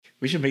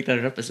We should make that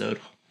an episode.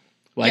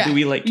 Why do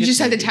we like You just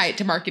have to movies? tie it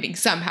to marketing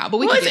somehow, but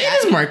we Well, can do that.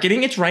 it is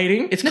marketing. It's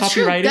writing. It's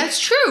copywriting. That's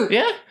true.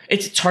 Yeah.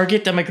 It's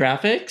target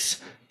demographics,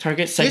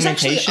 target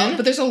segmentation.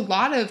 But there's a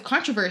lot of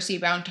controversy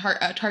about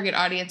target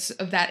audience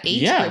of that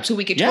age Yeah. group, so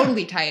we could Yeah.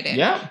 totally tie it in.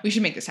 Yeah. We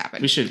should make this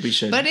happen. We should.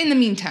 But in the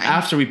meantime,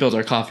 After we build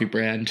our coffee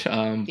brand,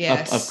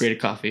 Yes. upgraded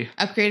coffee.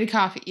 upgraded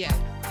coffee. Yeah.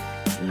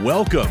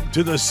 Welcome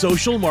to the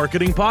Social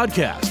Marketing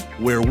Podcast,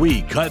 where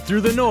we cut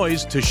through the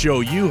noise to show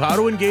you how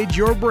to engage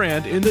your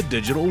brand in the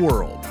digital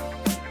world.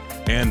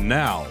 And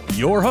now,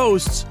 your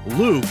hosts,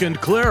 Luke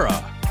and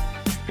Clara.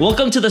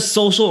 Welcome to the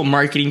Social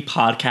Marketing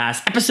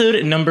Podcast,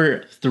 episode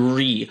number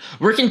 3.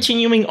 We're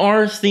continuing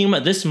our theme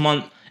this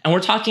month, and we're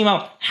talking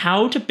about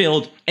how to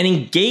build an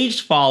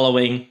engaged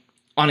following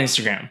on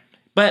Instagram.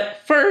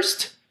 But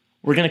first,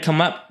 we're going to come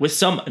up with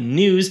some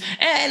news,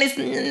 and it's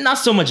not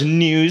so much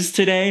news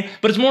today,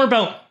 but it's more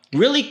about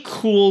really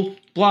cool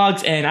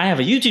blogs, and I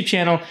have a YouTube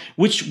channel,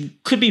 which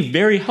could be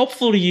very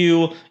helpful to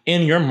you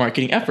in your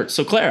marketing efforts.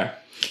 So, Clara.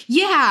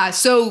 Yeah,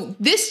 so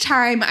this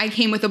time I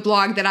came with a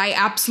blog that I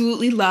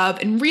absolutely love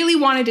and really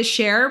wanted to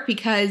share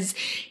because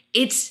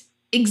it's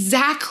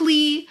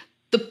exactly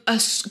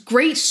a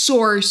great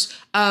source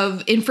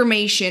of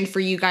information for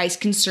you guys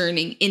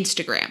concerning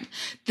Instagram.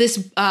 This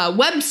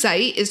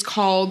website is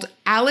called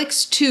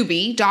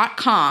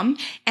alextubi.com,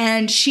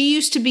 and she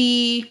used to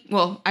be,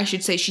 well, I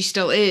should say she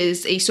still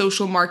is a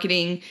social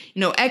marketing,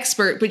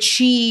 expert, but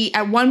she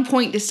at one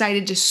point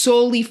decided to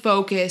solely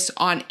focus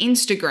on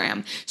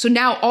Instagram. So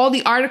now all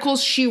the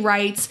articles she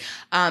writes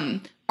are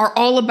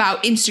all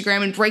about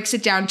Instagram and breaks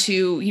it down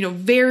to,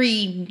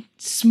 very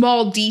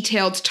small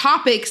detailed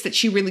topics that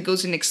she really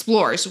goes and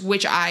explores,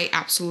 which I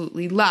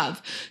absolutely love.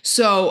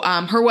 So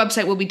her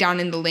website will be down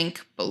in the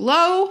link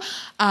below.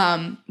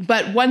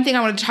 But one thing I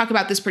want to talk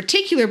about this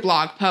particular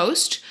blog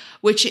post,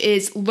 which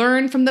is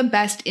learn from the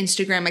best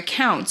Instagram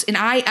accounts. And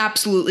I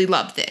absolutely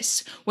love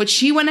this. What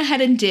she went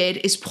ahead and did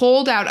is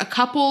pulled out a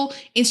couple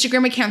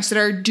Instagram accounts that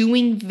are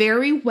doing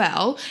very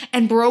well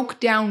and broke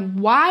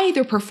down why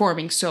they're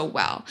performing so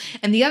well.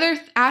 And the other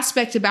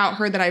aspect about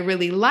her that I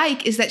really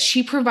like is that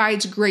she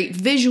provides great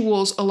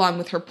visuals along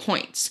with her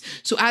points.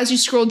 So as you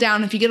scroll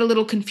down, if you get a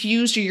little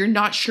confused or you're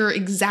not sure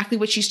exactly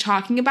what she's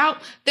talking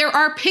about, there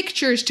are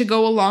pictures to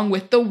go along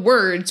with the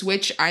words,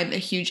 which I'm a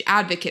huge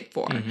advocate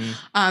for.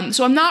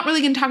 So I'm not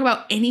really going to talk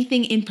about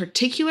anything in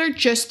particular,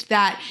 just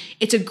that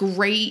it's a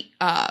great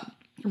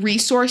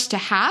resource to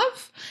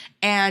have,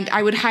 and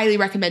I would highly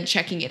recommend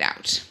checking it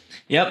out.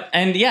 Yep.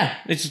 And yeah,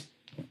 it's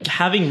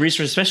having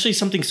resources, especially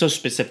something so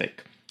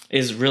specific,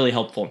 is really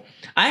helpful.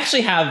 I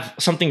actually have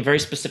something very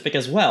specific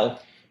as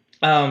well.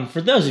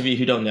 For those of you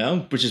who don't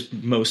know, which is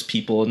most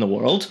people in the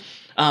world,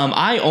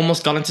 I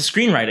almost got into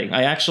screenwriting.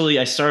 I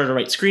started to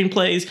write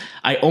screenplays.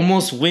 I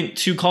almost went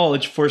to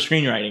college for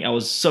screenwriting. I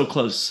was so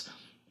close.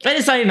 I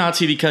decided not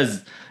to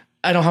because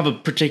I don't have a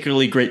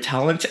particularly great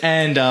talent,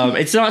 and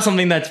it's not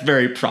something that's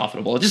very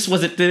profitable. It just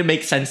didn't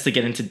make sense to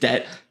get into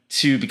debt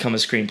to become a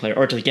screenplay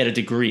or to get a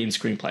degree in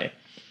screenplay.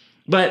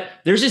 But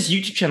there's this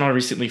YouTube channel I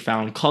recently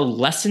found called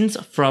Lessons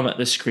from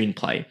the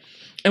Screenplay.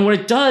 And what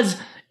it does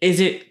is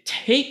it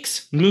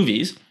takes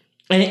movies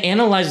and it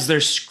analyzes their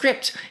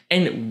script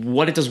and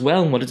what it does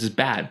well and what it does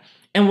bad.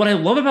 And what I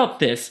love about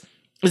this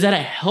is that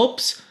it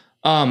helps,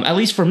 at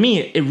least for me,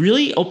 it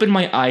really opened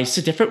my eyes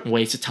to different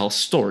ways to tell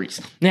stories.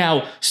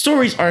 Now,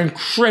 stories are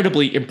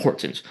incredibly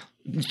important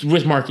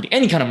with marketing,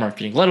 any kind of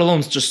marketing, let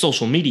alone just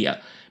social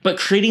media. But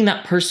creating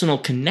that personal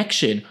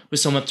connection with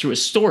someone through a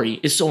story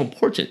is so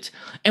important.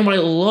 And what I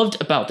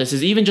loved about this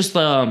is even just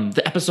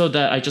the episode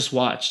that I just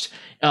watched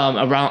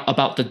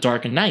about The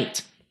Dark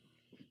Knight.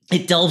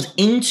 It delves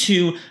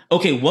into,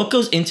 okay, what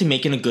goes into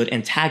making a good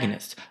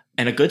antagonist?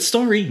 And a good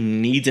story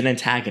needs an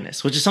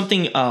antagonist, which is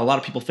something a lot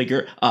of people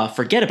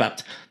forget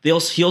about. He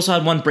also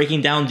had one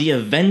breaking down the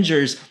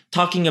Avengers,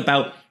 talking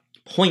about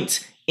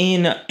points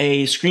in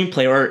a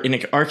screenplay, or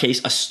in our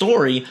case, a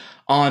story,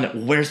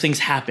 on where things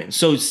happen.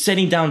 So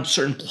setting down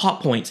certain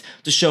plot points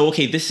to show,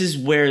 okay, this is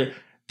where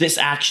this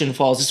action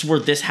falls, this is where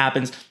this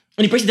happens.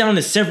 And he breaks it down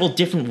into several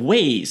different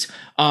ways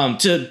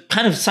to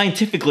kind of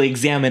scientifically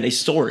examine a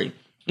story,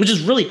 which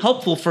is really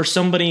helpful for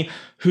somebody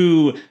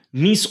who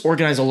needs to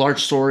organize a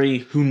large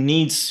story,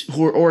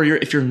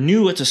 if you're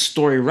new to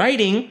story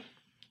writing,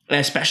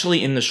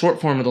 especially in the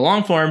short form or the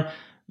long form,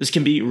 this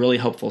can be really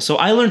helpful. So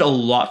I learned a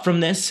lot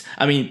from this.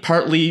 I mean,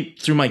 partly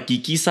through my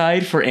geeky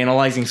side for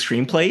analyzing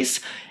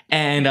screenplays,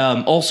 and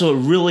also it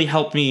really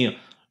helped me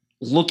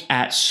look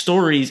at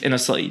stories in a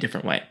slightly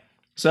different way.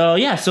 So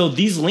yeah, so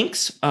these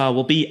links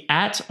will be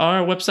at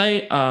our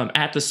website,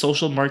 at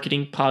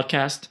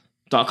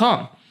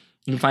thesocialmarketingpodcast.com.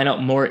 You can find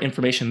out more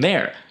information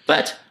there.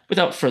 But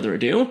without further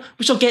ado,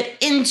 we shall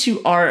get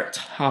into our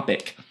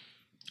topic.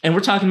 And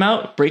we're talking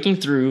about breaking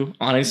through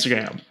on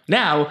Instagram.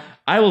 Now,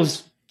 I will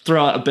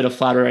throw out a bit of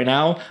flattery right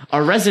now.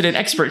 Our resident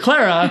expert,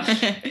 Clara,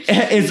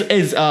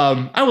 is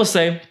I will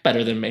say,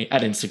 better than me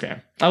at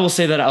Instagram. I will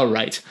say that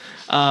outright.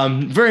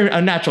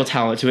 A natural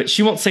talent to it.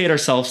 She won't say it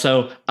herself,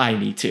 so I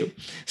need to.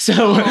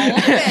 So,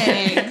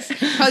 thanks.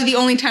 probably the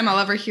only time I'll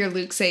ever hear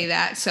Luke say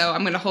that, so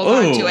I'm going to hold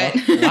on to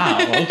it. Wow,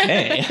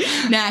 okay.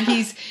 Nah,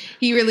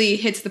 he really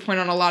hits the point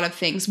on a lot of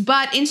things.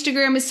 But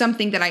Instagram is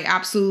something that I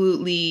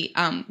absolutely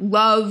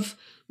love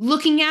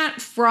looking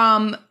at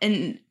from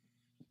a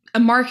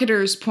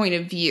marketer's point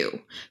of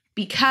view,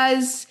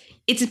 because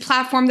it's a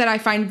platform that I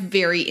find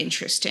very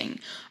interesting.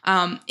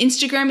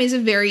 Instagram is a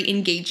very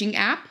engaging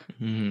app.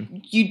 Mm-hmm.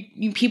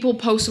 You people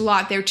post a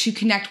lot there to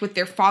connect with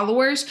their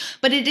followers,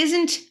 but it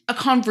isn't a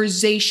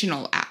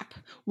conversational app.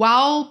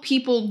 While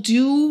people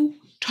do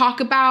talk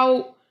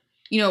about,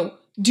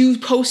 do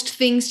post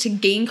things to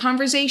gain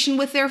conversation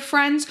with their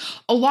friends,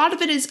 a lot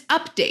of it is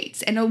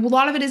updates, and a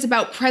lot of it is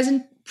about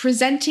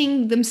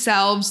presenting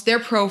themselves, their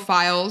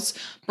profiles,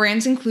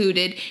 brands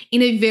included,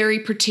 in a very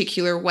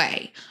particular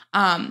way.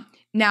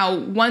 Now,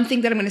 one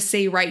thing that I'm going to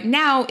say right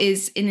now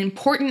is an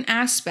important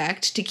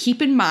aspect to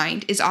keep in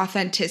mind is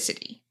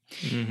authenticity.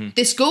 Mm-hmm.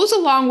 This goes a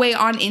long way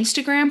on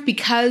Instagram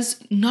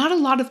because not a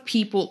lot of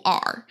people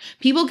are.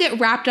 People get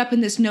wrapped up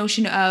in this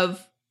notion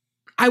of,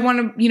 I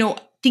want to,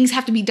 things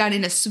have to be done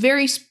in a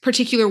very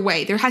particular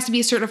way. There has to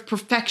be a sort of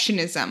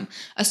perfectionism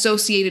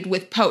associated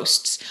with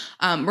posts,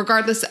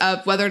 regardless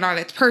of whether or not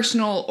it's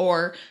personal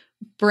or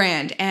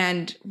brand.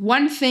 And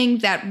one thing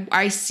that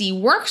I see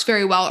works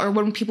very well are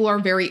when people are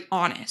very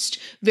honest,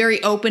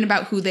 very open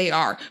about who they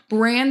are.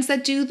 Brands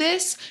that do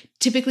this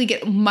typically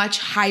get much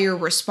higher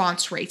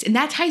response rates. And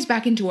that ties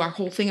back into our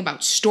whole thing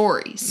about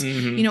stories.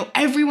 Mm-hmm.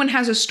 Everyone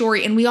has a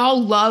story, and we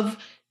all love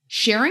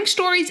sharing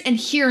stories and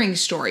hearing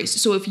stories.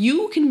 So if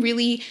you can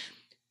really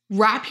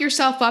wrap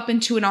yourself up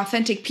into an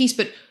authentic piece,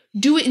 but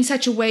do it in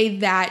such a way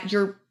that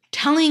you're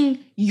telling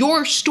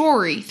your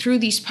story through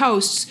these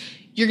posts,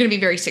 you're going to be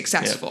very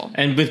successful.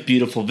 Yeah. And with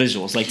beautiful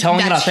visuals, like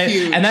telling it authentic.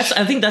 Huge. And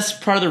I think that's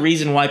part of the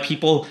reason why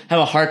people have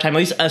a hard time, at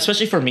least,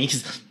 especially for me,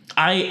 because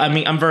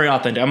I'm very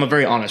authentic. I'm a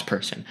very honest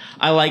person.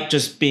 I like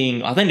just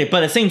being authentic,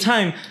 but at the same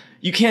time,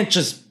 you can't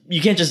just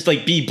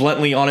like be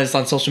bluntly honest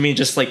on social media,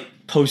 just like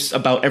post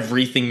about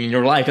everything in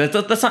your life.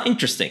 That's not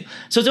interesting.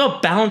 So it's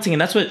about balancing,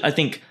 and that's what I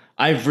think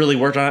I've really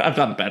worked on. I've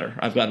gotten better.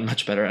 I've gotten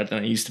much better at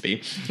than I used to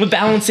be. But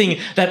balancing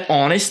that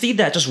honesty,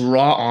 that just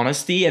raw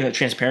honesty and the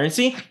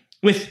transparency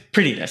with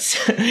prettiness,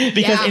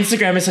 because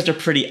Instagram is such a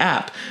pretty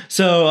app.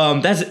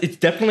 So it's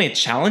definitely a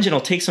challenge, and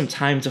it'll take some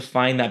time to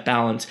find that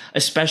balance,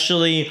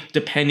 especially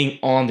depending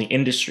on the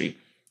industry.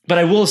 But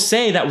I will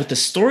say that with the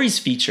stories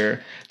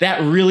feature, that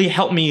really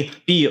helped me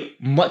be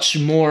much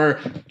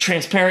more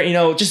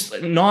transparent, just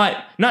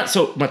not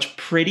so much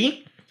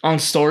pretty on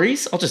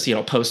stories. I'll just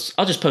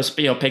post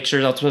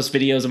pictures, I'll post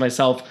videos of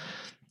myself.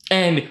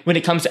 And when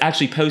it comes to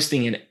actually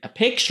posting a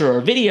picture or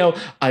video,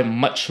 I'm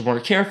much more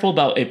careful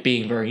about it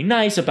being very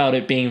nice, about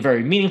it being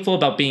very meaningful,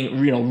 about being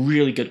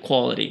really good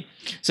quality.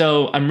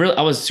 So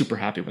I was super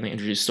happy when they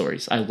introduced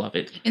stories. I love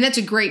it. And that's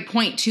a great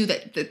point too,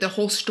 that the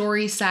whole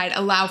story side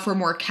allow for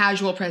more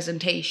casual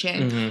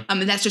presentation. Mm-hmm.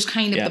 And that's just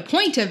kind of the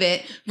point of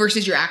it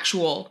versus your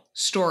actual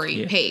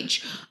story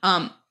page.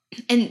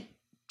 And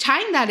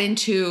tying that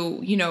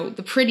into,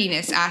 the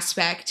prettiness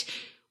aspect,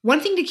 one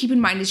thing to keep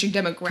in mind is your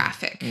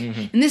demographic.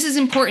 Mm-hmm. And this is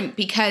important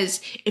because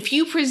if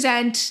you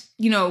present,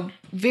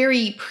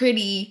 very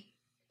pretty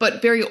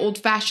but very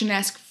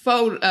old-fashioned-esque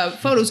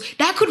photos,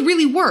 that could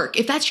really work.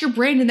 If that's your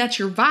brand and that's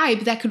your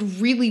vibe, that could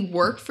really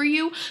work for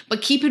you.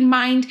 But keep in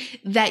mind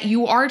that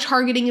you are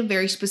targeting a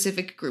very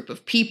specific group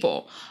of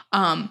people.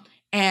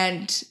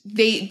 And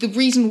the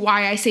reason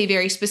why I say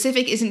very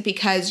specific isn't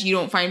because you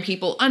don't find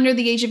people under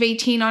the age of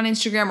 18 on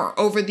Instagram or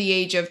over the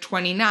age of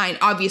 29.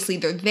 Obviously,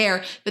 they're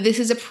there, but this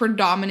is a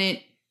predominant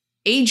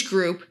age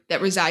group that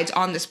resides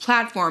on this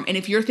platform. And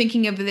if you're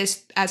thinking of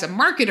this as a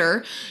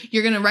marketer,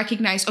 you're going to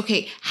recognize,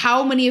 okay,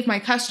 how many of my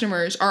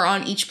customers are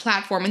on each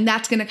platform? And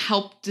that's going to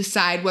help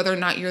decide whether or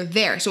not you're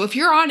there. So if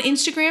you're on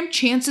Instagram,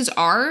 chances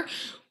are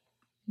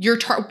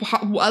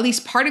at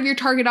least part of your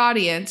target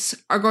audience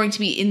are going to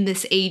be in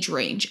this age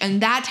range.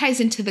 And that ties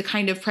into the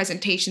kind of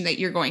presentation that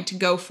you're going to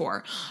go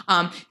for.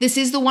 This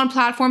is the one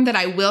platform that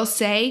I will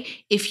say,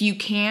 if you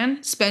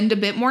can, spend a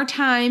bit more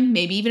time,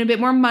 maybe even a bit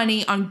more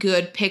money on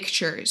good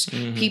pictures.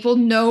 Mm-hmm. People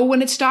know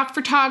when it's stock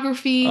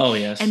photography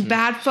and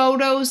bad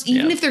photos,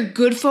 even if they're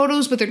good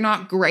photos, but they're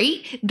not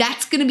great.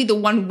 That's going to be the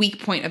one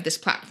weak point of this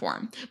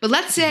platform. But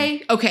let's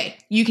say, okay,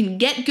 you can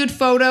get good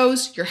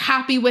photos, you're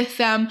happy with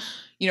them,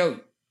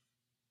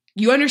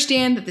 you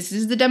understand that this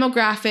is the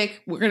demographic.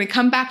 We're going to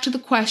come back to the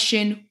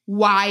question,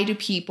 why do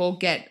people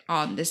get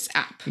on this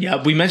app?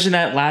 Yeah, we mentioned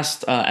that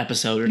last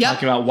episode. We were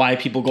talking about why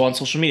people go on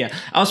social media.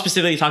 I was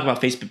specifically talking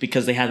about Facebook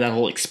because they had that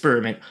whole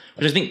experiment,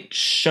 which I think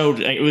showed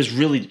it was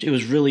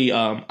really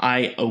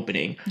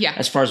eye-opening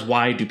as far as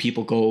why do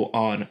people go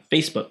on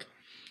Facebook.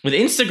 With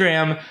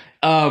Instagram,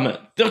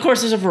 of course,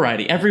 there's a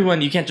variety.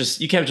 Everyone, you can't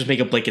just make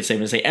a blanket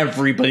statement and say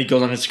everybody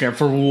goes on Instagram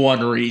for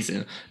one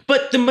reason.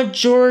 But the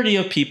majority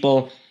of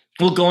people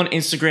will go on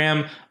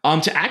Instagram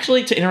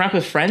to interact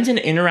with friends and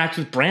interact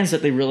with brands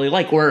that they really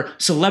like, or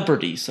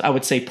celebrities. I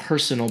would say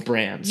personal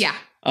brands. Yeah.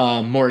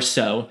 More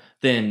so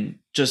than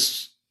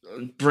just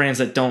brands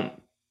that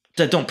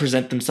don't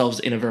present themselves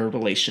in a very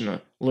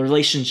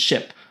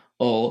relationship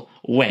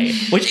way,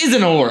 which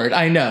isn't a word,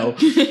 I know.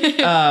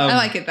 I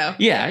like it though.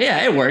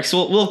 Yeah, it works.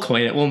 We'll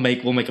coin it. We'll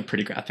make a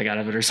pretty graphic out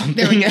of it or something.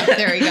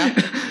 There we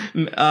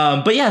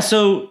go. But yeah,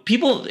 so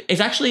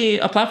it's actually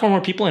a platform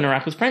where people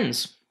interact with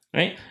friends,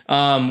 right?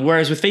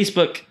 Whereas with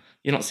Facebook,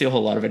 you don't see a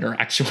whole lot of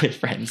interaction with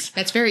friends.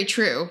 That's very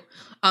true.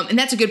 And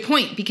that's a good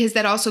point, because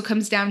that also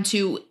comes down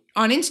to,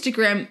 on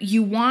Instagram,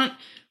 you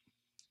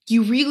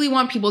really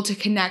want people to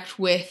connect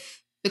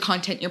with the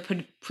content you're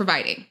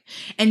providing.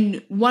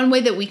 And one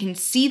way that we can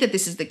see that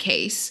this is the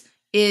case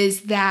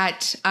is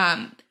that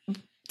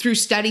through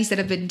studies that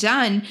have been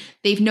done,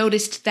 they've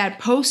noticed that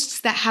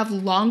posts that have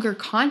longer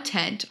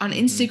content on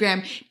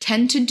Instagram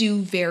tend to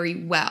do very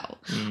well.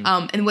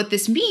 And what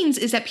this means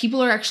is that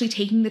people are actually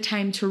taking the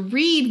time to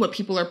read what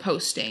people are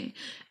posting.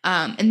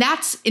 And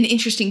that's an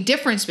interesting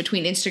difference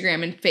between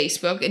Instagram and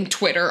Facebook and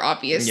Twitter,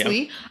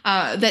 obviously,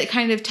 that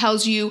kind of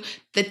tells you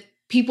that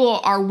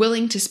people are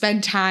willing to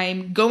spend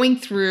time going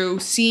through,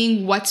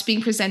 seeing what's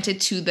being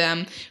presented to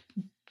them.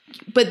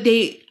 But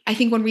I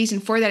think one reason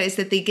for that is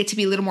that they get to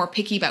be a little more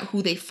picky about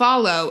who they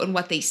follow and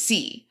what they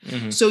see.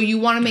 So you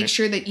want to make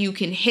sure that you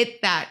can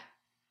hit that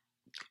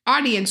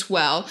audience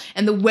well.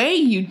 And the way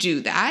you do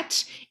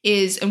that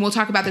is, and we'll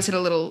talk about this in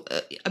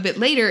a bit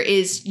later,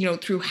 is,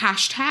 through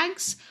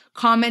hashtags,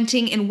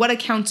 commenting, and what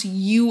accounts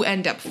you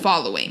end up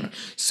following.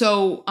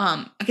 So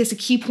I guess the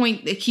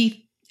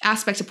key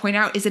aspect to point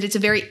out is that it's a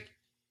very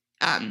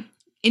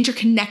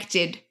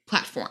interconnected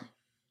platform.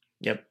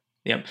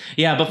 Yep.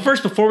 Yeah, but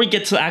first, before we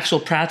get to the actual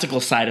practical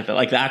side of it,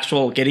 like the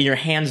actual getting your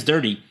hands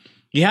dirty,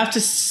 you have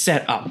to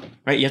set up,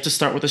 right? You have to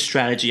start with a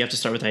strategy. You have to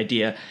start with an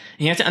idea. And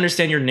you have to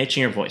understand your niche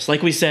and your voice.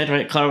 Like we said,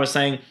 right? Clara was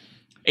saying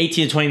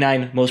 18 to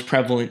 29, most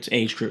prevalent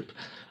age group.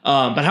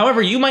 But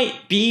however, you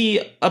might be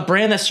a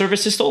brand that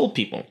services to old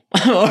people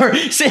or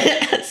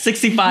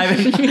 65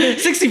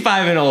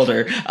 and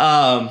older.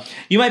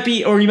 You might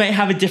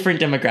have a different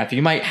demographic.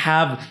 You might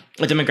have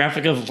a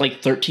demographic of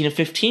like 13 to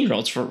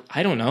 15-year-olds for,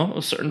 I don't know,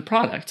 a certain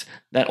product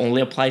that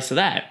only applies to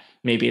that.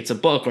 Maybe it's a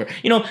book or,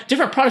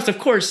 different products, of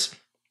course,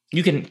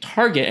 you can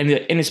target.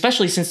 And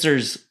especially since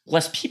there's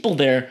less people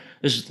there,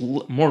 there's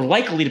more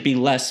likely to be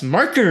less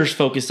marketers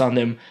focused on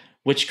them,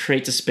 which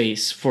creates a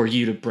space for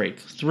you to break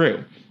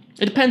through.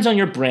 It depends on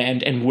your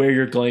brand and where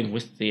you're going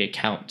with the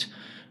account.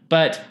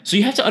 So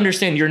you have to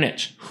understand your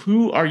niche.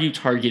 Who are you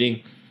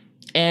targeting?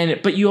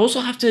 But you also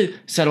have to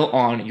settle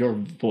on your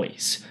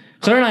voice.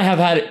 Claire and I have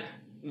had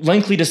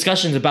lengthy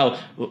discussions about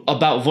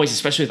voice,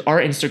 especially with our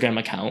Instagram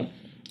account.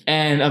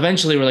 And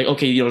eventually we're like,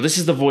 okay, this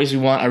is the voice we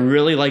want. I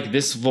really like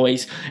this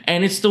voice.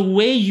 And it's the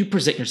way you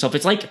present yourself.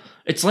 It's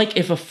like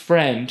if a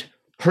friend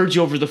heard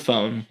you over the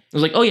phone. It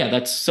was like, oh yeah,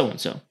 that's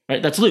so-and-so,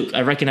 right? That's Luke.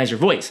 I recognize your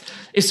voice.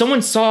 If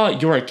someone saw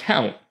your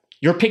account,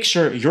 your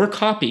picture, your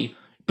copy,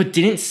 but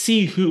didn't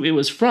see who it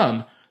was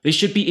from, they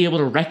should be able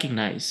to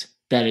recognize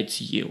that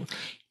it's you.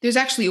 There's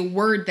actually a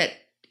word that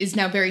is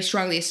now very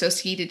strongly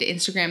associated to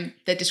Instagram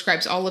that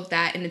describes all of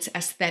that, and it's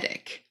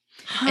aesthetic.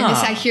 And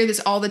I hear this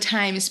all the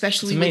time,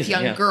 especially with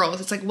young girls.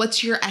 It's like,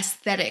 what's your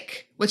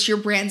aesthetic? What's your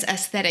brand's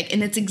aesthetic?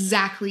 And it's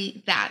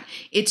exactly that.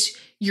 It's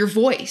your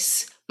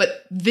voice,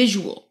 but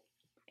visual.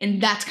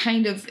 And that's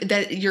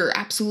that you're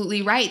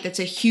absolutely right. That's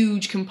a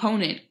huge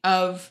component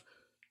of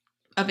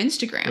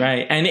Instagram.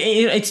 Right. And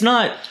it's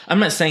not, I'm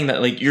not saying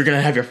that like you're going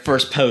to have your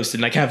first post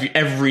and like have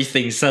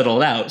everything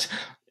settled out.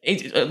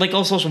 Like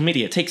all social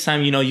media, it takes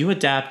time, you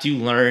adapt, you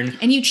learn.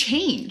 And you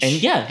change.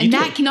 And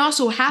that can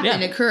also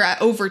occur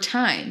over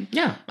time.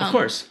 Yeah, of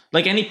course.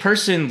 Like any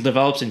person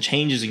develops and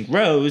changes and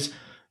grows,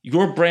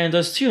 your brand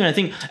does too. And I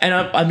think, and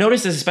I've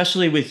noticed this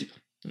especially with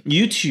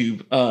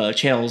YouTube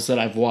channels that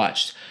I've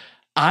watched.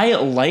 I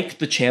like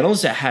the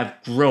channels that have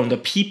grown, the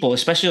people,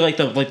 especially like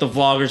the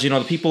vloggers,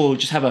 the people who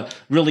just have a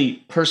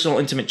really personal,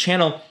 intimate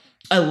channel.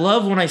 I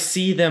love when I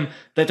see them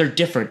that they're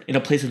different in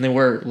a place than they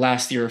were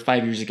last year or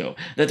 5 years ago,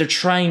 that they're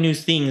trying new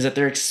things, that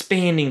they're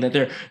expanding, that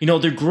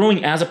they're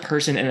growing as a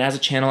person and as a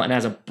channel and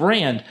as a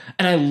brand.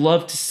 And I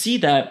love to see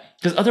that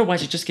because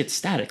otherwise it just gets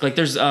static. Like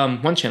there's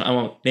one channel, I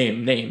won't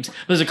name names,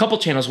 but there's a couple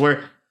channels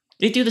where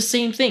they do the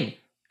same thing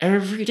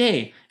every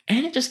day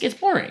and it just gets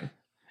boring.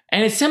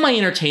 And it's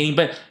semi-entertaining,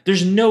 but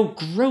there's no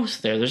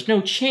growth there. There's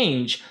no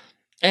change.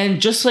 And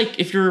just like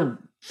if you're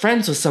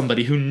friends with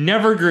somebody who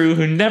never grew,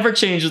 who never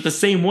changed the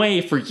same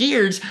way for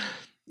years,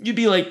 you'd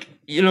be like,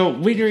 when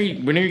are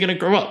you going to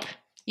grow up?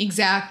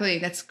 Exactly.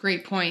 That's a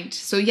great point.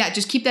 So yeah,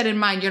 just keep that in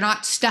mind. You're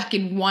not stuck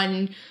in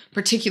one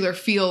particular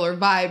feel or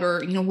vibe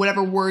or,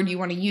 whatever word you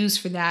want to use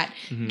for that.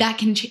 Mm-hmm. That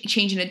can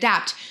change and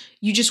adapt.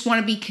 You just want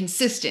to be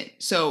consistent.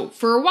 So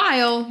for a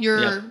while,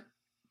 you're...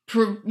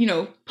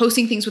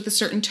 posting things with a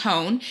certain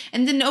tone.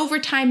 And then over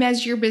time,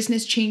 as your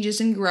business changes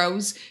and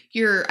grows,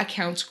 your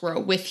accounts grow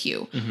with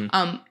you,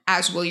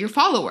 as will your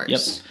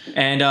followers. Yep.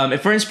 And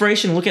if for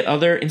inspiration, look at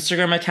other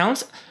Instagram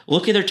accounts,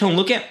 look at their tone,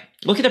 look at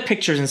their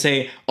pictures and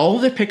say, all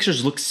of their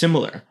pictures look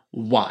similar.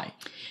 Why?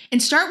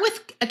 And start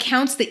with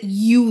accounts that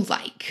you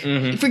like.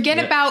 Mm-hmm. Forget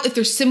about if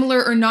they're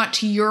similar or not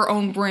to your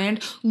own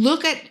brand.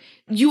 Look at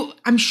you.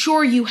 I'm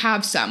sure you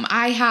have some.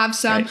 I have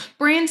some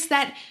brands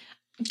that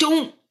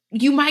don't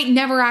you might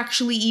never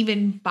actually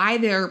even buy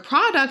their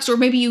products, or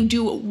maybe you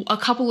do a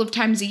couple of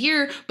times a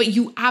year, but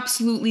you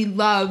absolutely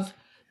love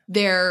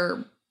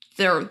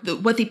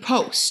what they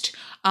post.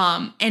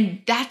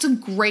 And that's a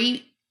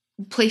great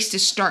place to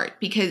start,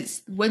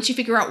 because once you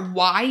figure out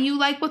why you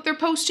like what they're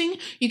posting,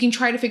 you can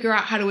try to figure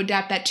out how to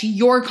adapt that to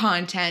your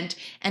content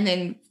and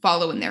then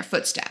follow in their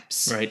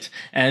footsteps. Right.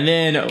 And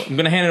then I'm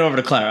going to hand it over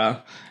to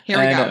Clara. Here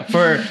we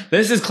go.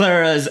 This is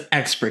Clara's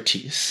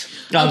expertise.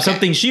 Okay.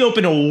 Something she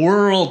opened a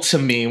world to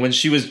me when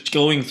she was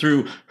going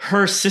through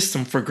her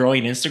system for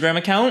growing an Instagram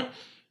account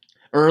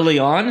early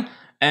on.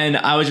 And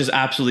I was just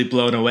absolutely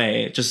blown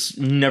away, just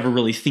never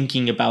really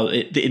thinking about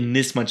it in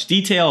this much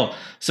detail.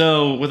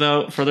 So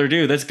without further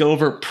ado, let's go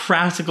over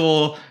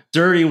practical,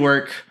 dirty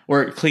work,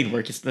 or clean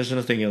work. There's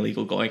nothing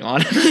illegal going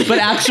on, but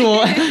actual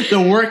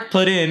the work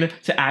put in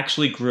to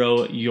actually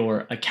grow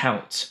your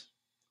account.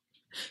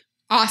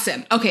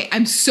 Awesome. Okay,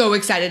 I'm so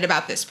excited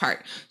about this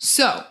part.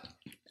 So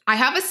I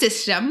have a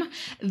system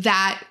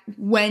that,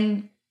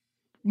 when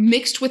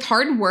mixed with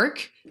hard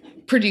work,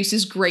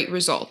 produces great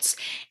results.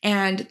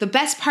 And the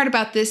best part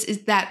about this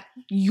is that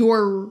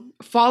your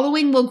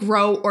following will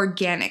grow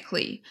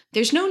organically.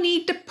 There's no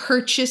need to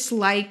purchase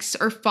likes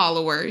or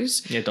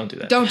followers. Yeah, don't do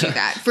that. Don't do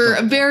that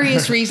for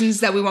various reasons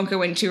that we won't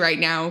go into right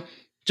now.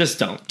 Just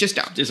don't.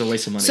 It's a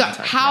waste of money. So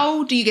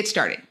how do you get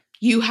started?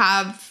 You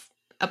have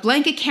a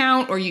blank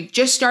account, or you've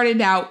just started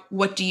out.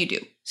 What do you do?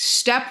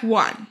 Step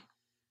 1,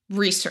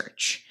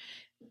 research.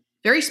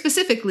 Very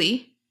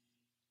specifically,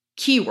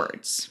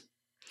 keywords.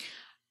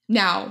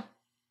 Now,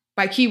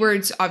 by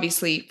keywords,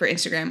 obviously, for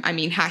Instagram, I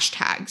mean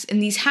hashtags.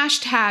 And these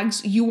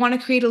hashtags, you want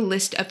to create a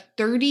list of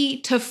 30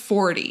 to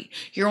 40.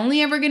 You're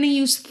only ever going to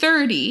use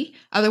 30.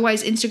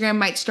 Otherwise, Instagram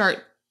might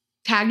start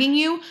tagging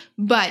you.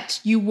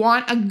 But you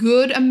want a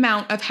good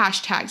amount of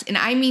hashtags. And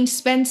I mean,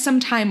 spend some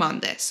time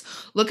on this.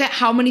 Look at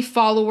how many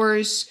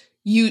followers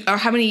or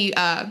how many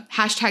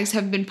hashtags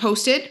have been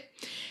posted,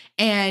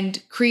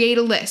 and create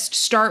a list.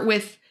 Start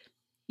with,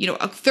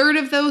 a third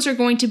of those are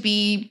going to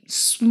be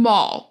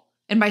small.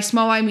 And by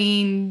small, I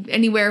mean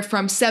anywhere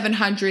from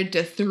 700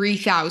 to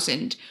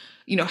 3,000,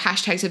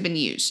 hashtags have been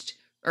used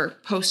or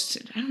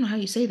posted. I don't know how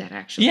you say that,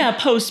 actually. Yeah,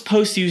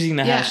 post using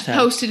the hashtag.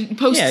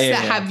 Posts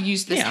that have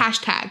used this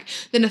hashtag.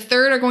 Then a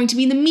third are going to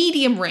be in the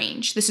medium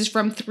range. This is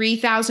from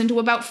 3,000 to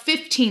about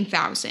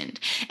 15,000.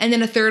 And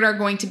then a third are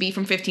going to be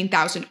from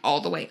 15,000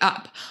 all the way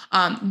up.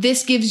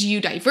 This gives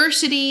you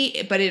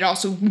diversity, but it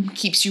also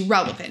keeps you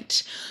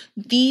relevant.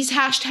 These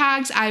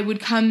hashtags I would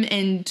come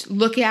and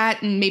look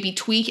at and maybe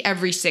tweak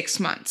every 6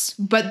 months,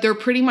 but they're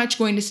pretty much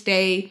going to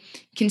stay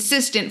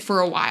consistent for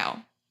a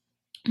while.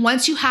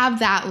 Once you have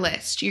that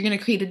list, you're going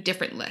to create a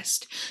different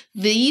list.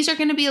 These are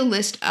going to be a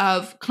list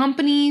of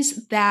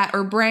companies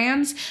or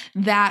brands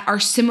that are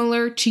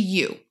similar to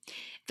you.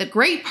 The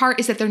great part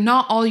is that they're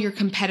not all your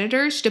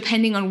competitors,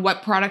 depending on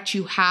what product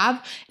you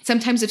have.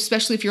 Sometimes,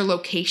 especially if you're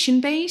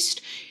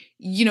location-based,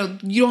 you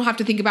don't have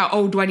to think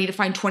about, do I need to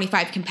find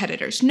 25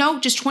 competitors?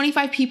 No, just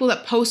 25 people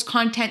that post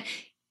content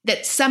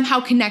that somehow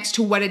connects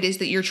to what it is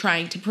that you're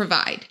trying to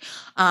provide.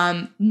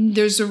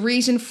 There's a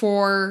reason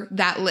for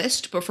that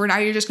list, but for now,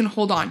 you're just going to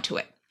hold on to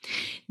it.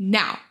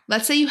 Now,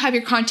 let's say you have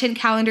your content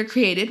calendar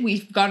created.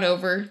 We've gone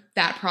over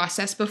that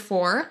process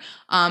before,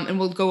 and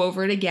we'll go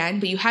over it again,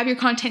 but you have your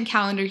content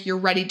calendar, you're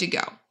ready to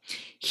go.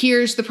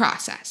 Here's the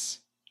process.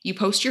 You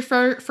post your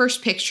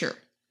first picture.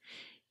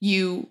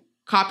 You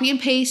copy and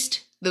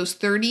paste those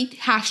 30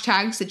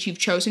 hashtags that you've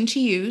chosen to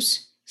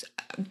use.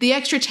 The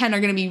extra 10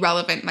 are going to be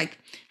relevant, like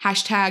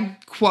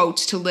hashtag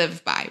quotes to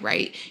live by,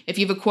 right? If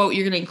you have a quote,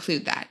 you're going to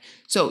include that.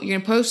 So you're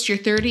going to post your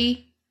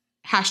 30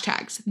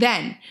 hashtags.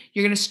 Then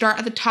you're going to start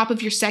at the top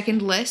of your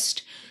second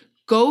list,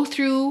 go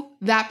through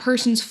that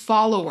person's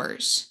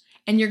followers,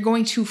 and you're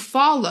going to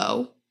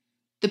follow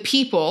the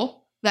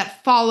people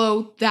that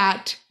follow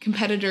that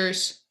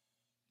competitor's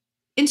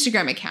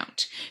Instagram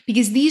account,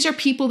 because these are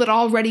people that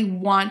already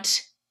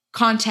want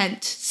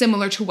content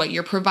similar to what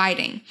you're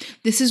providing.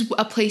 This is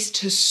a place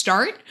to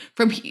start.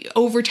 From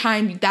over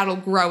time, that'll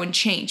grow and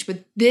change,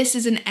 but this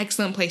is an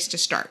excellent place to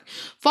start.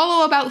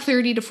 Follow about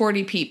 30 to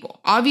 40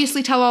 people.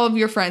 Obviously, tell all of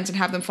your friends and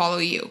have them follow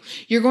you.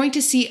 You're going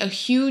to see a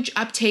huge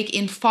uptake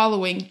in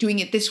following, doing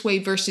it this way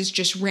versus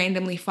just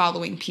randomly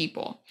following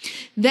people.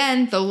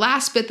 Then the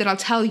last bit that I'll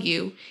tell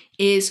you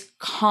is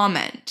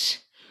comment.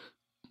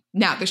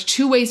 Now, there's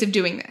 2 ways of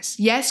doing this.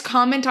 Yes,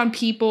 comment back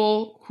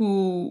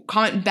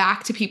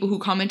to people who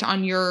comment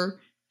on your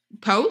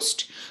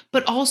post,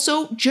 but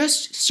also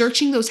just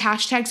searching those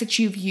hashtags that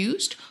you've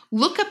used.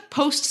 Look up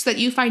posts that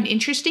you find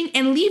interesting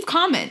and leave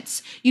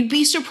comments. You'd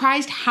be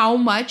surprised how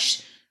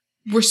much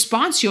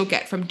response you'll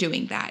get from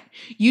doing that.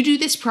 You do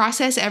this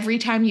process every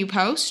time you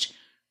post,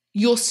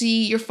 you'll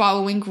see your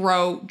following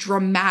grow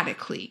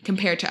dramatically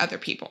compared to other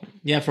people.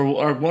 Yeah, for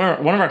one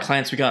of our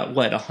clients, we got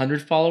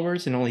 100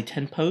 followers and only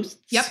 10 posts.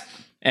 Yep.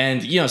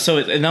 And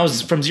and that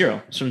was from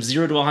 0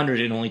 to 100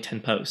 in only 10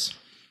 posts.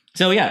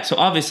 So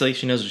obviously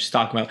she knows what she's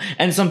talking about.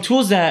 And some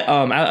tools that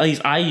at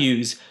least I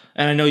use,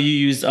 and I know you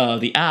use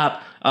the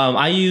app,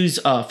 I use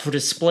for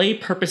display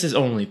purposes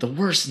only, the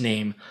worst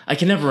name. I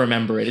can never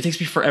remember it. It takes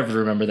me forever to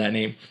remember that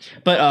name.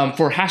 But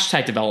for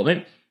hashtag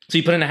development, so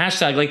you put in a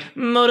hashtag like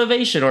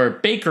motivation or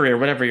bakery or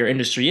whatever your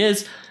industry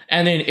is,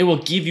 and then it will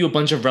give you a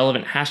bunch of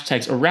relevant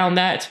hashtags around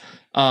that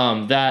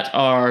that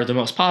are the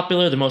most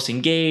popular, the most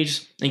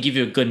engaged, and give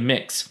you a good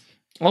mix.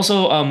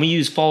 Also, we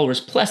use Followers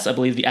Plus, I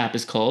believe the app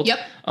is called. Yep.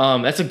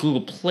 That's a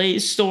Google Play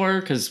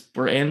Store because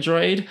we're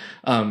Android,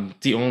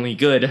 the only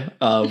good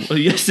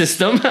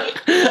system.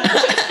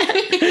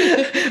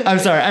 I'm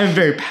sorry, I'm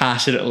very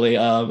passionately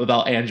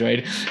about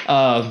Android,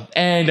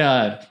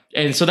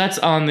 and so that's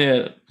on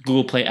the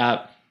Google Play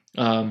app.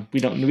 We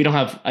don't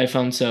have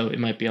iPhone, so it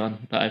might be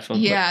on the iPhone.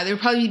 Yeah, there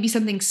would probably be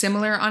something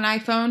similar on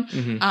iPhone.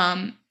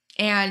 Mm-hmm.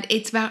 And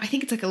it's about, I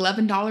think it's like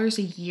 $11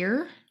 a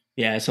year.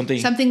 Yeah,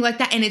 something like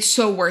that, and it's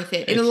so worth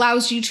it. It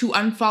allows you to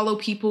unfollow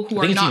people who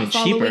are not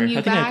following cheaper. you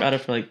I think back. I got it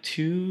for like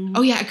 $2.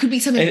 Oh yeah, it could be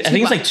something. I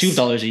think it's like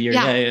 $2 a year.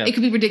 Yeah, it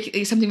could be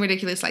ridiculous, something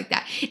ridiculous like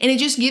that, and it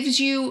just gives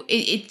you.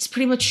 It's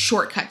pretty much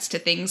shortcuts to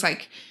things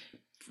like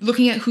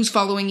looking at who's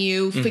following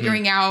you,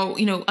 figuring out,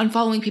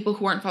 unfollowing people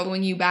who aren't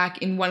following you back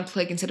in one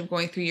click instead of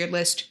going through your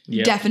list.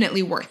 Yep.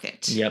 Definitely worth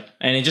it. Yep.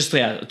 And it just,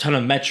 a ton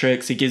of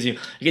metrics. It gives you,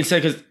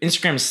 because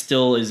Instagram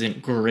still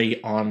isn't great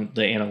on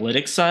the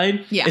analytics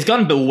side. Yeah. It's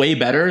gotten way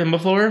better than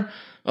before.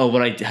 Oh,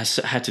 what I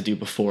had to do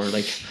before.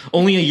 Like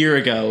only a year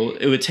ago,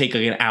 it would take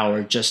like an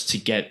hour just to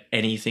get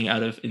anything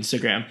out of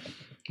Instagram.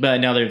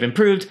 But now they've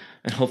improved,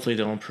 and hopefully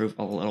they'll improve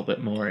a little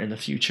bit more in the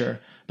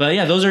future. But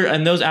yeah, those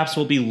apps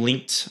will be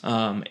linked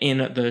in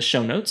the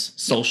show notes,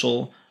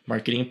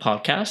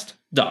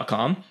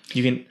 socialmarketingpodcast.com.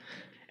 You can,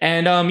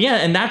 and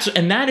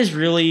that is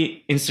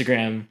really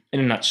Instagram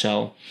in a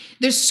nutshell.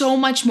 There's so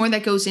much more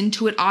that goes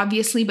into it,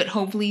 obviously, but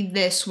hopefully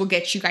this will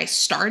get you guys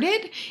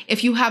started.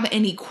 If you have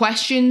any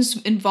questions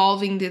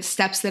involving the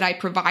steps that I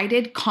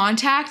provided,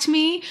 contact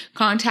me,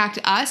 contact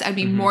us. I'd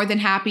be more than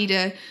happy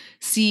to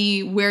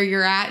see where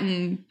you're at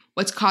and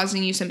what's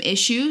causing you some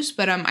issues,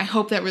 but I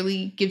hope that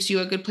really gives you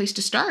a good place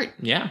to start.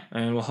 Yeah,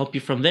 and we'll help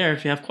you from there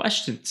if you have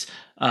questions.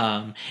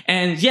 So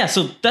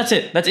that's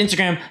it. That's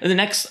Instagram. In the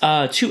next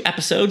 2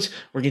 episodes,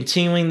 we're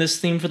continuing this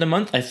theme for the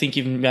month. I think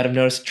you might have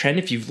noticed a trend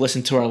if you've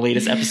listened to our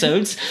latest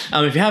episodes.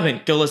 If you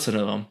haven't, go listen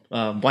to them.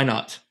 Why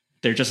not?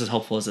 They're just as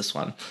helpful as this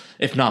one,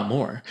 if not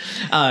more.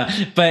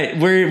 But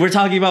we're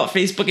talking about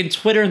Facebook and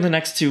Twitter in the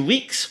next 2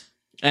 weeks.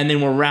 And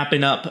then we're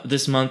wrapping up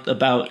this month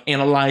about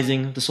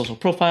analyzing the social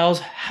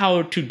profiles,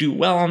 how to do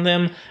well on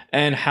them,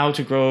 and how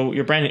to grow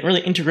your brand and really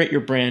integrate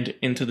your brand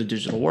into the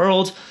digital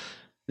world.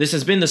 This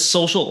has been the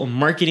Social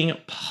Marketing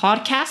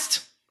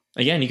Podcast.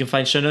 Again, you can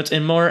find show notes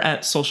and more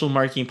at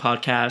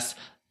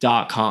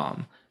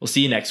socialmarketingpodcast.com. We'll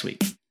see you next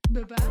week.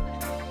 Bye-bye.